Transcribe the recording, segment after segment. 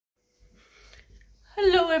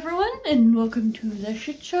Hello everyone and welcome to the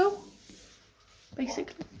shit show.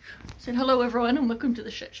 Basically. I said hello everyone and welcome to the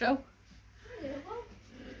shit show.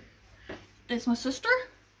 There's my sister.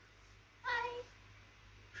 Hi.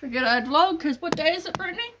 Forget I'd vlog because what day is it,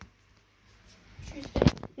 Brittany? Tuesday.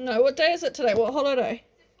 No, what day is it today? What holiday?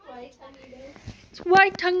 Waitangi Day. It's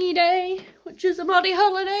Waitangi Day, which is a bloody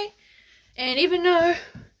holiday. And even though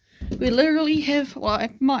we literally have, well,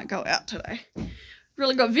 I might go out today.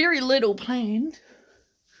 Really got very little planned.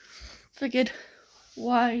 Figured,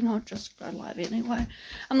 why not just go live anyway?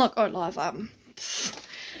 I'm not going live,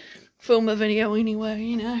 film a video anyway,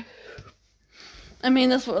 you know. I mean,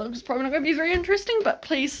 this vlog is probably not going to be very interesting, but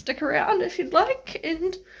please stick around if you'd like,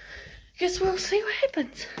 and I guess we'll see what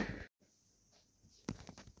happens.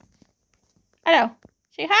 Hello.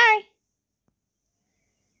 Say hi.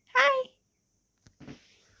 Hi.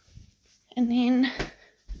 And then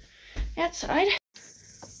outside,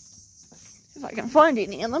 if I can find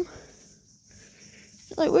any of them.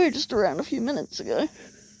 They were just around a few minutes ago.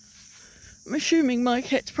 I'm assuming my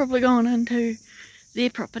cat's probably gone into their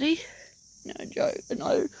property. No joke,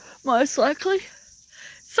 no, most likely.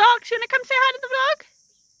 Socks, you wanna come say hi to the vlog?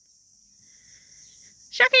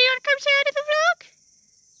 Shucky, you wanna come say hi to the vlog?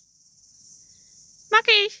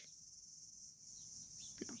 Monkeys?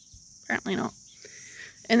 No, apparently not.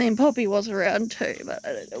 And then Poppy was around too, but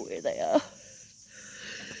I don't know where they are.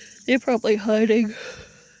 They're probably hiding.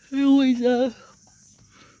 They always are.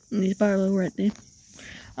 And there's Barlow right there.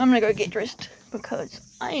 I'm gonna go get dressed because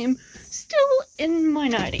I am still in my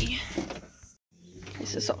nightie.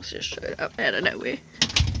 This is socks just showed up out of nowhere.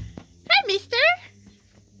 Hi, mister!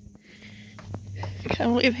 I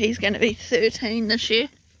can't believe he's gonna be 13 this year.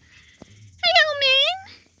 Hey, old man!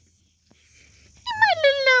 Hey, my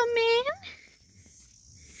little old man!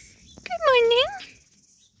 Good morning!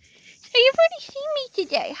 So you've already seen me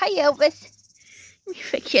today. Hi, Elvis. Let me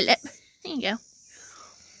fix your lip. There you go.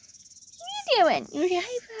 What are you doing?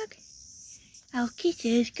 Hi, Frog. Oh,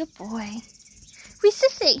 kisses. Good boy. Where's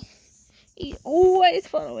Sissy? He's always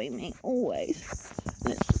following me. Always.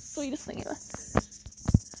 And it's the sweetest thing ever.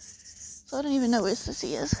 So I don't even know where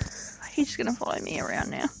Sissy is. He's just going to follow me around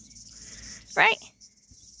now. Right?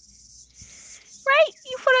 Right?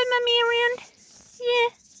 You follow Mummy around? Yeah.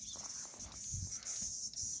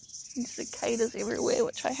 There's cicadas everywhere,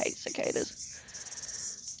 which I hate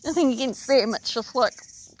cicadas. Nothing against them, it's just like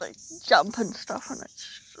they jump and stuff and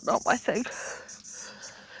it's not my thing.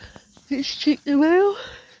 Let's check the mail.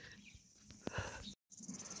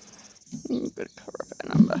 Gotta cover up our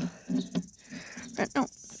number. No,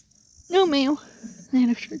 no mail. Then I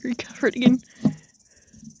have to recover it again.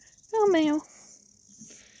 No mail.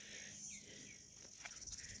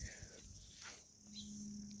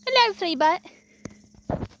 Hello, Sweetbutt.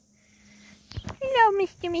 Hello,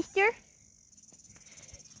 Mister. Mister.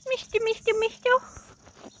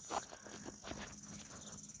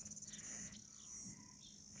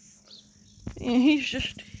 Yeah, he's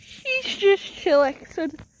just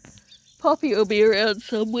chillaxing. Poppy will be around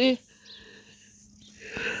somewhere.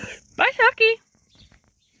 Bye, Socky.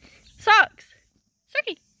 Socks.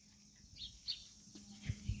 Socky.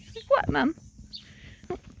 What, Mum?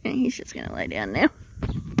 Oh, and he's just gonna lay down now.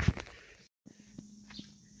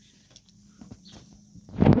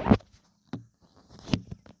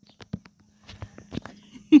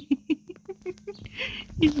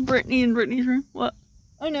 He's Brittany in Brittany's room. What?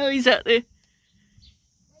 I know he's out there.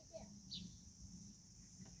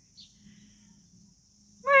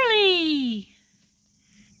 Marley!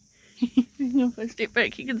 If I step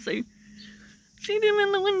back, you can see them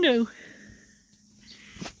in the window.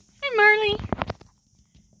 Hey, Marley.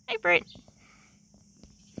 Hey, Britt.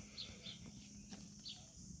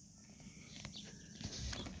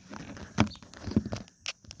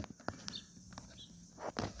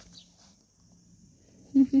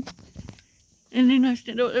 And then I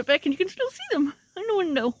stand out the back and you can still see them in the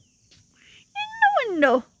window. In the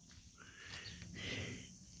window.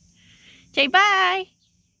 Say bye.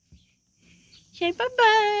 Say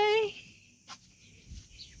bye-bye.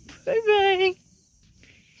 Bye-bye.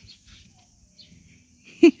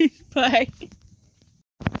 Bye.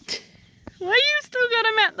 Why you still got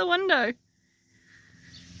him out the window?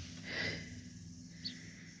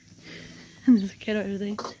 And there's a cat over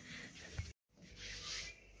there.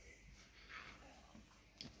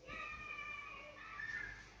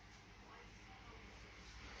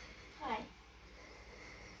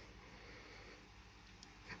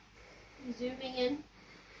 Zooming in.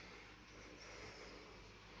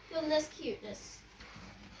 Feel this cuteness.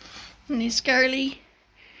 And there's Scarly.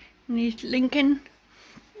 And there's Lincoln.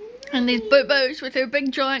 And there's Bobo's with her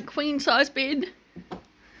big giant queen size bed.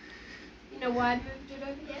 You know why I moved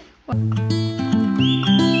I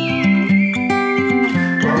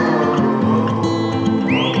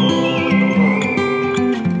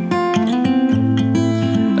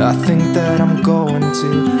think that I'm going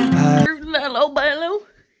to hide. Hello, Bello.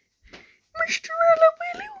 Mr. Hello,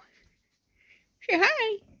 Bello. Say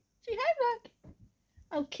hi. Say hi, Buck.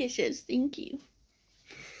 Oh, kisses. Thank you.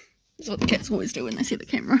 That's what the cats always do when they see the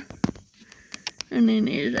camera. And then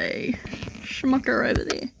there's a schmucker over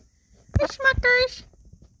there. Hey, Schmuckers.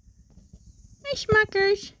 Hey,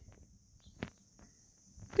 Schmuckers.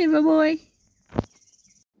 Beaver boy.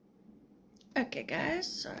 Okay, guys,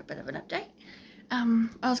 so a bit of an update.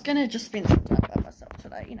 I was gonna just spend some time by myself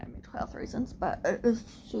today, you know, mental health reasons, but it is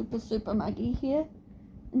super muggy here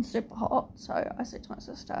and super hot, so I said to my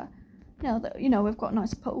sister, now that, you know, we've got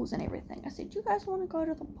nice pools and everything, I said, do you guys want to go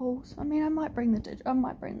to the pools? I mean, I might bring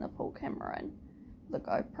the pool camera and the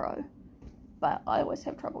GoPro, but I always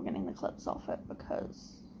have trouble getting the clips off it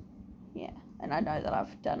because, yeah, and I know that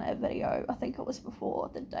I've done a video, I think it was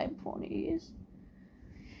the day before New Year's,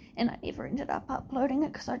 and I never ended up uploading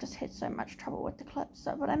it because I just had so much trouble with the clips.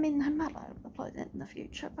 So, but I mean, I might upload it in the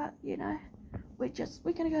future, but you know, we're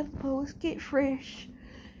gonna go to the pools, get fresh,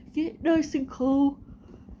 get nice and cool,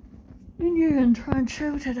 and yeah, and try and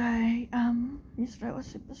chill today. Yesterday was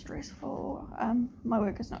super stressful. My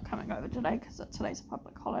work is not coming over today because today's a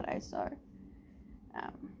public holiday, so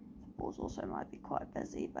the pools also might be quite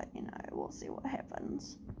busy, but you know, we'll see what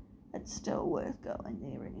happens. It's still worth going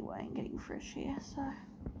there anyway and getting fresh air, so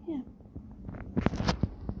yeah.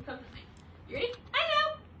 You ready? I know!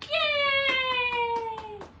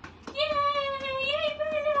 Yay! Yay! Yay,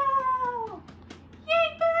 Bruno! Yay,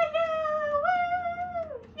 Bruno! Woo!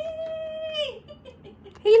 Yay!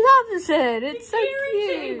 He loves it. It's so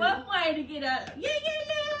Guarantee cute. one way to get out. Yay, yay,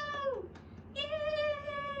 no!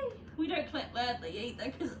 Yay! We don't clap loudly either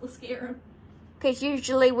because it will scare him. Because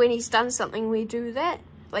usually when he's done something, we do that.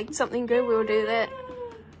 Like something good, we'll do that.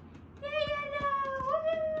 Yay, yay, no!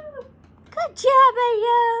 Woo! Good job,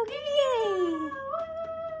 Ayo. Yay!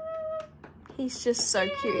 He's just so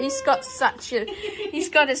cute. He's got such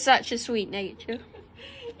a sweet nature.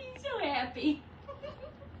 He's so happy.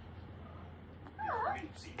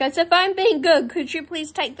 Because if I'm being good, could you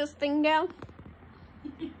please take this thing down?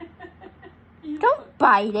 Don't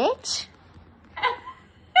bite it.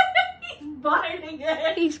 He's biting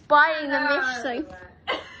it. He's biting the mesh thing.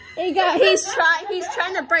 He's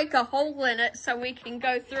trying to break a hole in it so we can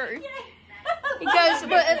go through. He goes,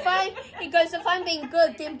 but if I'm being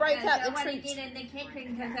good, then break out the treats. I get in the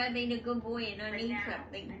kitchen because I'm being a good boy and I need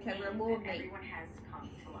something to reward me.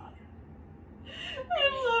 I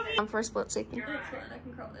love you. For a split second. That's right, I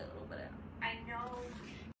can crop that a little bit out. I know.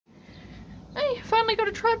 Hey, finally got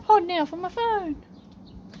a tripod now for my phone.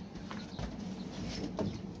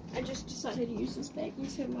 I just decided to use this bag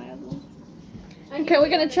instead of my other one. Okay, we're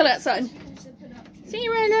gonna chill outside. See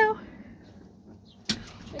you right now.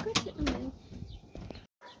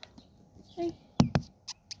 Hey.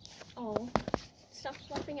 Oh, stop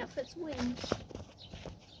fluffing up its wings.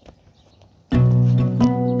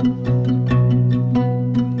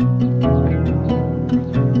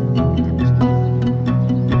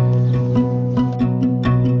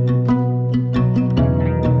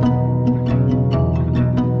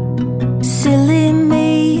 Silly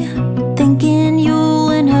me, thinking you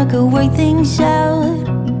and her could work things out.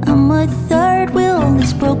 I'm a third wheel on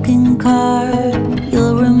this broken car.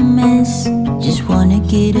 You're a mess, just wanna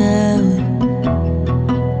get out.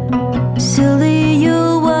 Silly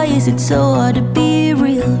you, why is it so hard to be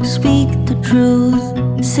real? Speak the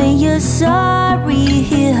truth, say you're sorry,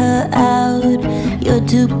 hear her out. You're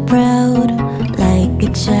too proud, like a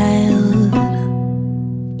child.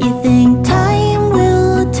 You think time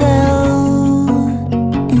will tell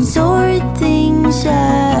and sort things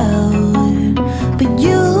out, but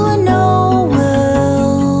you know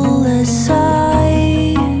well as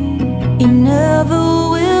you never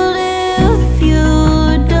will if you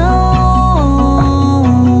don't.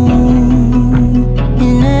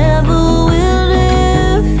 You never will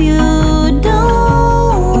if you don't.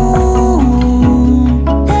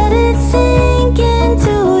 Let it sink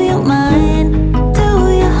into your mind, to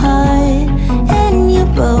your heart and your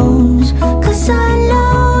bones. 'Cause I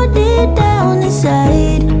know deep down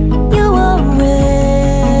inside you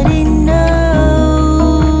already know.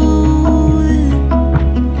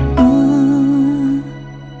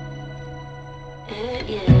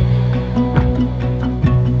 Yeah.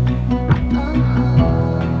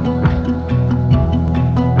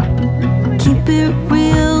 Keep it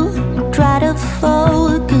real, try to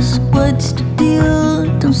focus. What's the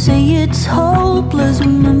deal? Don't say it's hopeless.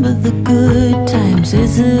 Remember the good times. It's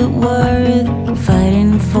is it worth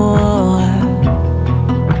fighting for?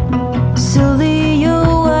 Silly, you,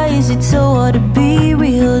 why is it so hard to be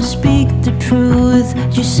real? Speak the truth,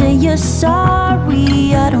 just say you're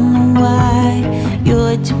sorry. I don't know why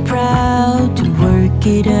you're too proud to work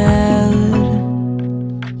it out.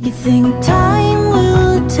 You think time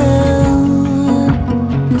will tell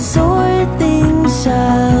and sort things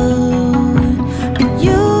out, but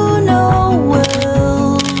you know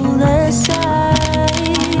well that's you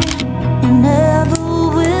never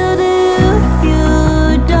will if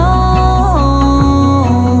you don't.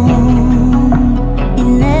 You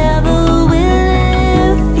never will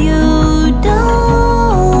if you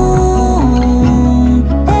don't.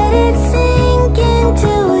 Let it sink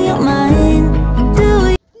into your mind. Do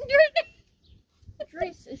you? The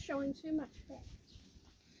dress is showing too much fat.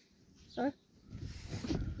 So,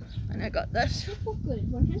 and I got this. Super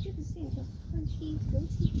good, 100% of crunchy,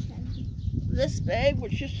 guilty candy. This bag,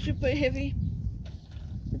 which is super heavy.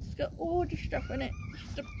 It's got all the stuff in it.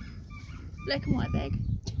 Just a black and white bag.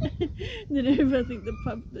 Then I think the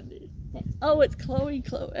pumpkin. Oh, it's Chloe.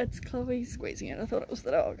 It's Chloe squeezing it. I thought it was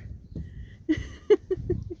the dog.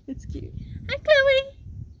 It's cute. Hi, Chloe.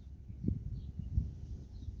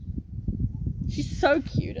 She's so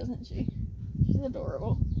cute, isn't she? She's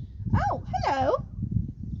adorable. Oh, hello.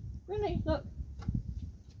 Renee, look.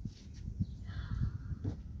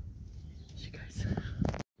 She goes.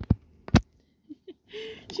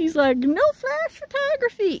 She's like, no flash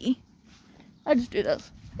photography. I just do this.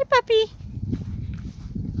 Hey, puppy.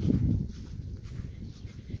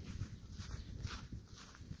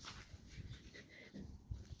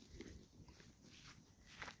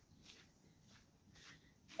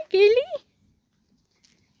 Hey, Gilly.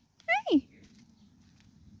 Hey.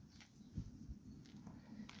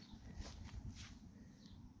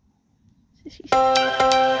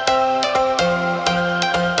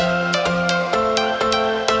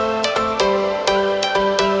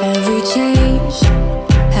 Every change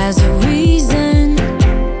has a reason.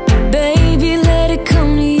 Baby, let it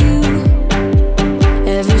come to you.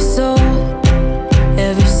 Every soul,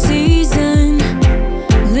 every season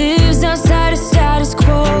lives outside of status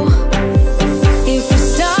quo. If we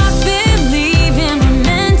stop believing we're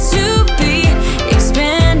meant to be,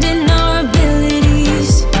 expanding our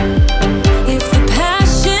abilities. If the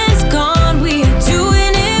passion's gone, we are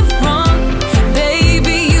doing it wrong.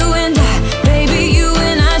 Baby, you and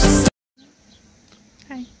I just.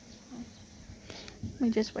 Hi.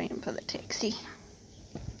 We're just waiting for the taxi.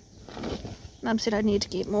 Mum said I need to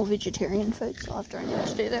get more vegetarian food, so I've tried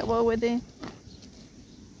to do that while we're there.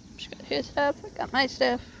 She's got her stuff, I got my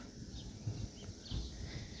stuff.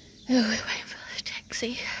 Oh, we're waiting for the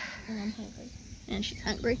taxi. And I'm hungry. And she's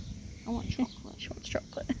hungry. I want chocolate. She wants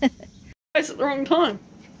chocolate. It's at the wrong time.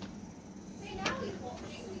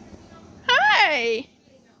 Hi!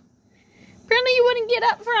 Apparently you wouldn't get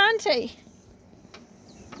up for Auntie.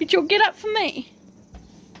 But you'll get up for me.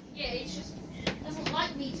 Yeah, it's just doesn't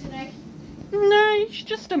like me today. No, he's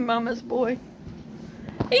just a mama's boy.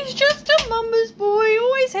 He's just a mama's boy.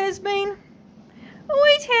 Always has been.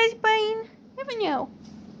 Always has been. Haven't you?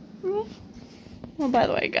 Yeah. Well, by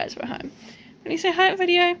the way, guys, we're home. Can you say hi,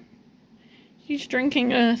 video? She's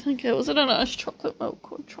drinking, I think it was a nice chocolate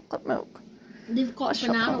milk or chocolate milk. They've got Hot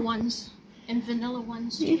banana chocolate. ones and vanilla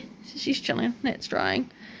ones too. Yeah, so she's chilling. That's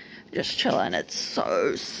drying. Just chilling. It's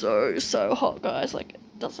so hot, guys. Like, it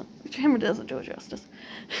doesn't, the camera doesn't do it justice.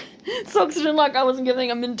 Socks didn't like I wasn't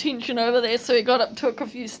giving him intention over there, so he got up, took a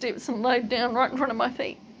few steps and laid down right in front of my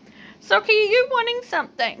feet. Socky, are you wanting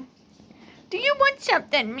something? Do you want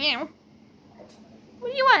something, meow?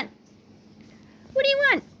 What do you want? What do you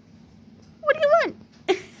want? What do you want?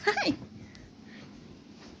 Hi.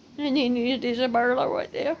 And then there's a burler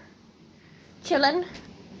right there. Chilling.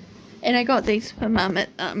 And I got these for Mum at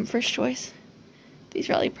Fresh Choice. These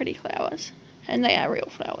really pretty flowers. And they are real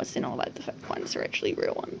flowers. They're not like the fake ones. They're actually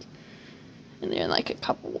real ones. And they're in like a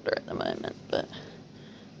cup holder at the moment. But,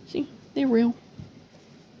 see, they're real.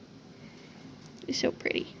 They're so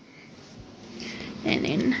pretty. And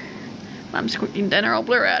then Mum's cooking dinner. I'll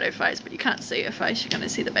blur out her face, but you can't see her face. You're going to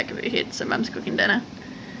see the back of her head. So Mum's cooking dinner.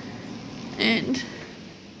 And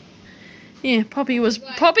yeah, Poppy was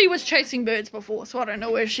chasing birds before, so I don't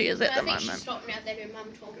know where she is at the moment. She stopped now that her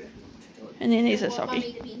mum told her not to do it. And then there's a Mummy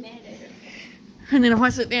Socky. to be mad at her. And then if I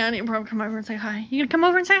sit down, he'll probably come over and say hi. You gonna come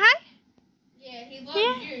over and say hi? Yeah, he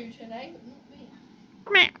loved you today, but not me.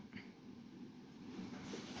 Meow.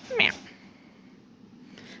 Meow.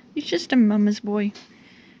 He's just a mama's boy.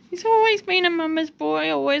 He's always been a mama's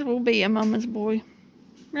boy, always will be a mama's boy.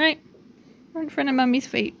 Right? Right in front of mummy's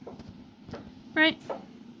feet. Right?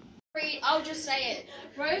 I'll just say it.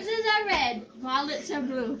 Roses are red, violets are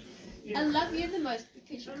blue. I love you the most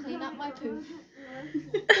because you clean up my poo.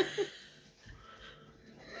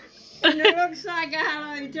 And it looks like a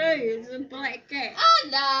hello too. It's a black cat. Oh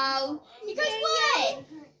no! He goes what?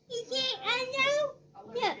 You can't hello?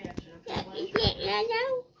 Yeah. Yeah, you can't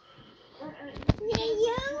hello?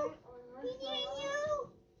 Hello? Hello?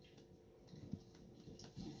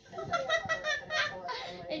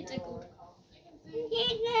 It tickled. You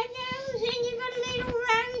can't hello? And you got a little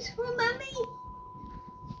rose for mummy?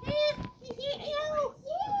 Yeah, you can't hello?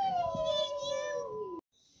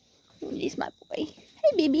 Yeah, He's my boy.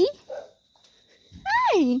 Hey, baby.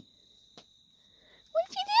 Hi. What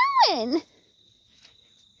you doing?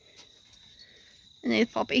 And there's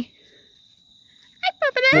Poppy. Hi,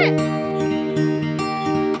 Poppy.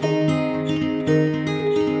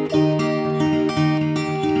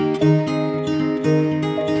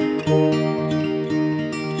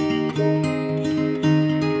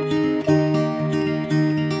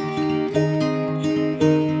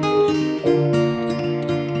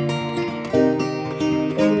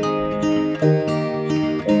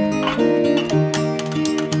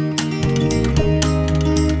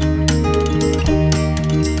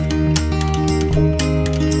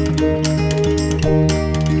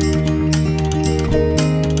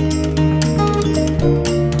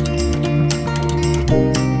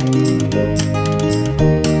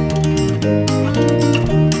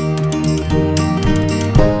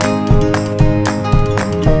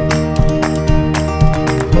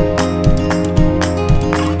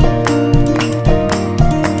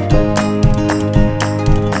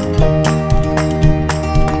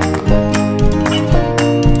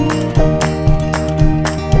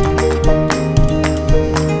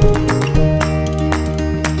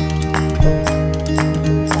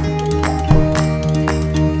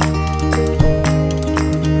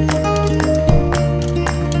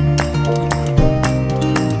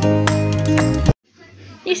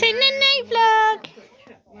 You say Nene vlog.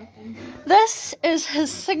 This is his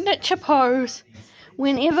signature pose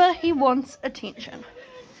whenever he wants attention.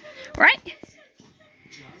 Right?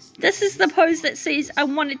 This is the pose that says I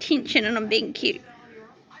want attention and I'm being cute.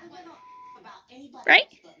 Right?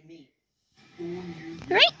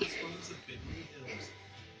 Right?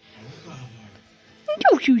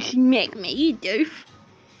 Don't you smack me, you doof.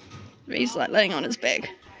 He's like laying on his back.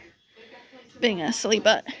 Being a silly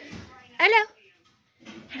butt. Hello.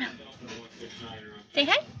 Hello. Say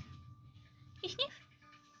hi. Hey, sniff.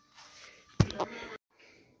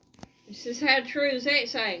 This is how true is that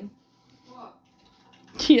saying?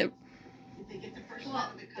 Yep.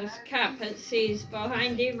 This cup, it says,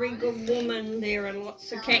 behind every good woman there are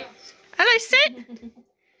lots of cats. Hello, sit.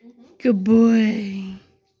 Good boy.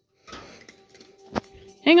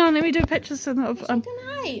 Hang on, let me do pictures of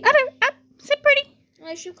Tonight. Hello, up, sit pretty.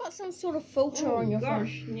 Unless you've got some sort of filter on your phone.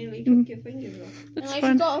 Gosh, nearly took your fingers off. It's Unless fine.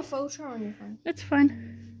 you've got a filter on your phone. It's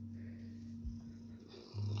fine.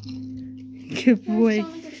 Good boy.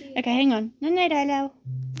 Okay, hang on. No, hello.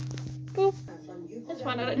 Boop. That's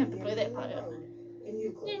fine, I don't have to play that part out.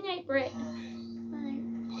 Good night, Brett.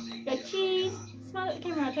 Go cheese. Smile at the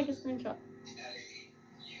camera, I'll take a screenshot.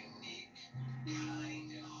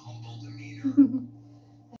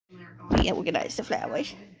 Yeah, organise the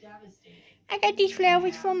flowers. I got these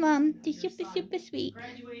flowers for Mum. They're super, super sweet.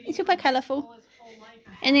 And super colourful.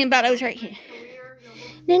 And then Barlow's right here.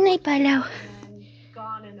 Good night, Barlow.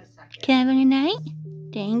 Can I have a good night?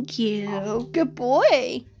 Thank you. Good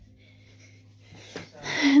boy.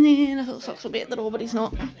 And then I thought Socks will be at the door, but he's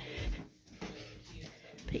not.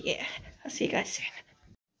 But yeah, I'll see you guys soon.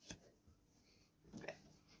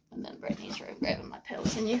 And then Brittany's room, grabbing my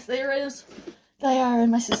pills. And yes, there is. They are in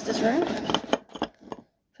my sister's room.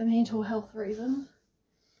 For mental health reasons.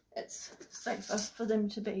 It's safer for them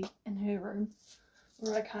to be in her room,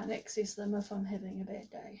 where I can't access them if I'm having a bad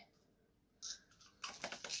day.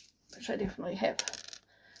 Which I definitely have.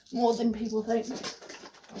 More than people think.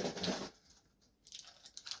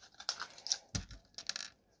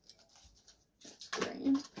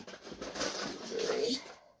 Green. Red.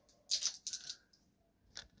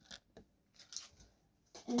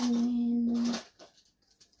 And then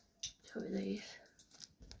two of these.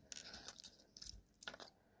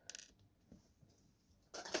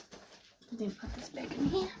 And then put this back in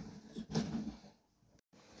here.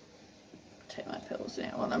 Take my pills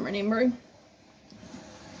now while I'm remembering.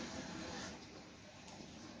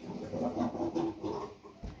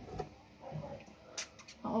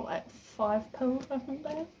 Oh, like 5 pills, I think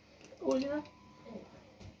they have. Or 0.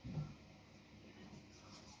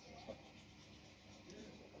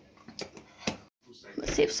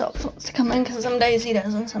 Let's see if Socks wants to come in, because some days he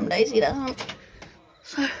does and some days he doesn't.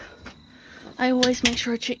 So I always make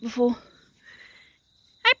sure I check before.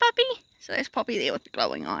 Hi, puppy. So there's Poppy there with the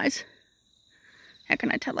glowing eyes. How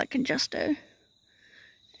can I tell? I can just do.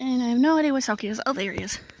 And I have no idea where Socky is. Oh, there he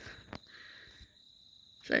is.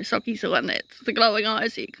 So Socky's the one that's the glowing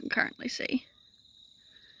eyes that you can currently see.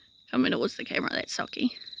 Coming towards the camera, that's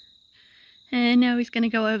Socky. And now he's going to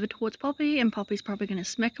go over towards Poppy, and Poppy's probably going to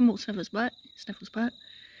smack him or sniff his butt,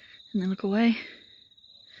 and then look away.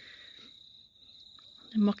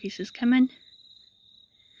 And Mocky says, come in.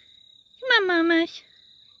 Come on, mamas.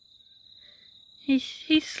 He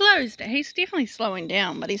slows down. He's definitely slowing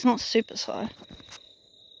down, but he's not super slow.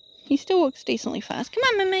 He still walks decently fast. Come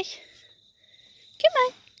on, mamas. Come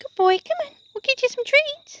on. Good boy. Come on. We'll get you some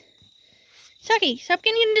treats. Socky, stop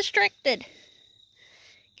getting distracted.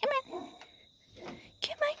 Come on.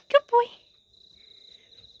 Come on. Good boy.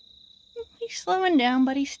 He's slowing down,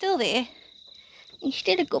 but he's still there. He's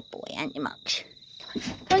still a good boy, aren't you, Mux?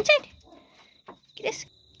 Go inside. Get this.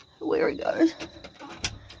 Where he goes.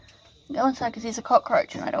 Go inside because there's a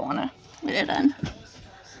cockroach and I don't want to let it in.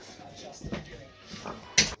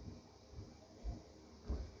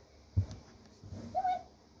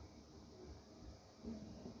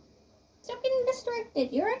 Stop getting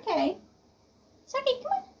distracted. You're okay. Socky,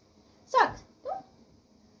 come on. Socks, come on.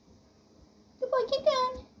 Good boy, keep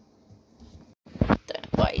going. Don't know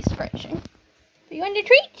why he's scratching. Are you under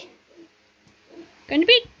treat? Going to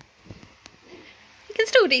bed? You can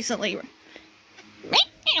still decently.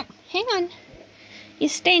 Hang on. You're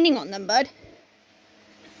standing on them, bud.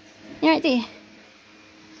 You're right there.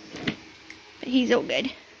 But he's all good.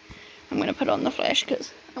 I'm going to put on the flash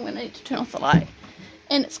because I'm going to need to turn off the light.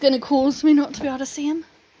 And it's going to cause me not to be able to see him.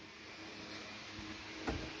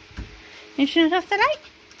 You turn off the light?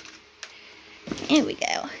 Here we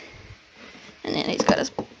go. And then he's got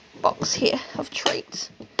his box here of treats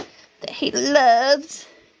that he loves.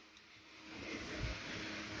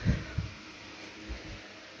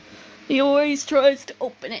 He always tries to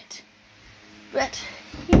open it, but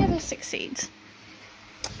he never succeeds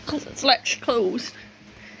because it's latch closed.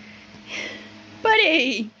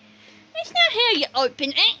 Buddy, that's not how you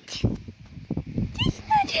open it. That's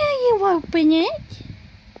not how you open it.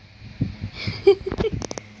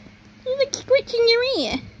 You look scratching your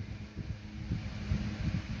ear.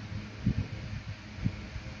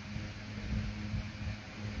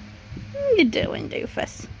 What you doing,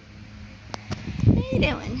 doofus? What you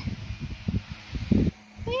doing?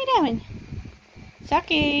 What are you doing?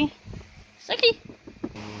 Socky! Socky!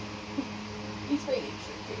 He's feeding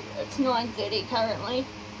treats. It's 9:30 currently.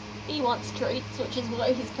 He wants treats, which is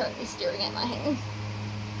why he's currently staring at my hands.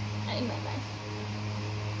 Hey, Mama.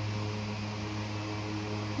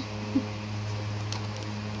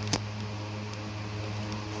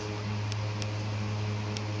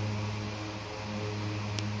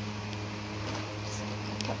 Just give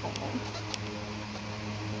him a couple more.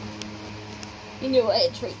 He knew I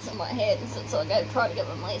had treats in my hands, so I go try to give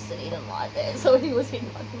him less, and he didn't like that. So he was hitting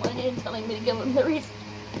my hand, telling me to give him the rest.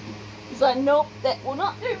 He's like, nope, that will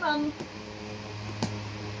not do, Mum.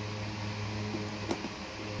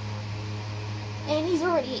 And he's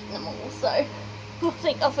already eaten them all, so I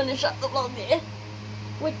think I'll finish up the vlog there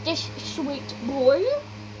with this sweet boy.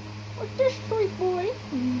 With this sweet boy.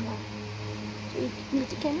 So you can use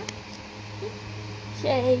the camera.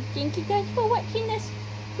 So thank you guys for watching this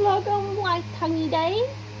vlog on Waitangi Day.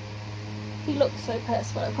 He looks so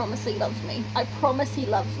pissed, but I promise he loves me. I promise he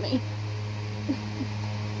loves me.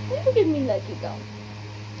 Look at me like you don't.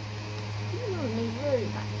 You love me very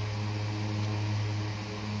much.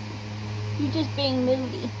 You're just being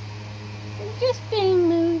moody. You're just being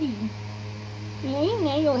moody. Yeah,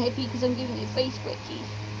 now you're happy because I'm giving you face scratchies.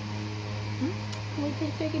 Can we put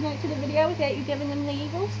a second note to the video without you giving them the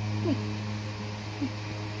eagles?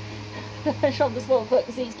 I shot this little foot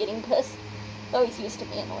because he's getting pissed. Though he's used to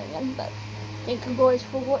me annoying him, but thank you guys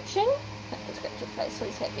for watching. Make the scratch your face so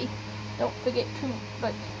he's happy. Don't forget to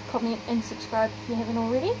like, comment and subscribe if you haven't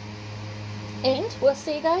already. And we'll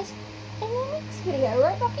see you guys in the next video,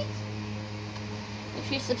 right, Buckies? Make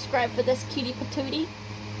sure you subscribe for this cutie patootie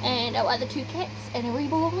and our other two cats and our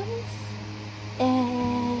reborns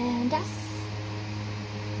and us.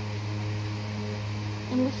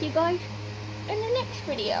 And we'll see you guys in the next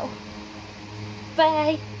video.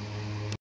 Bye.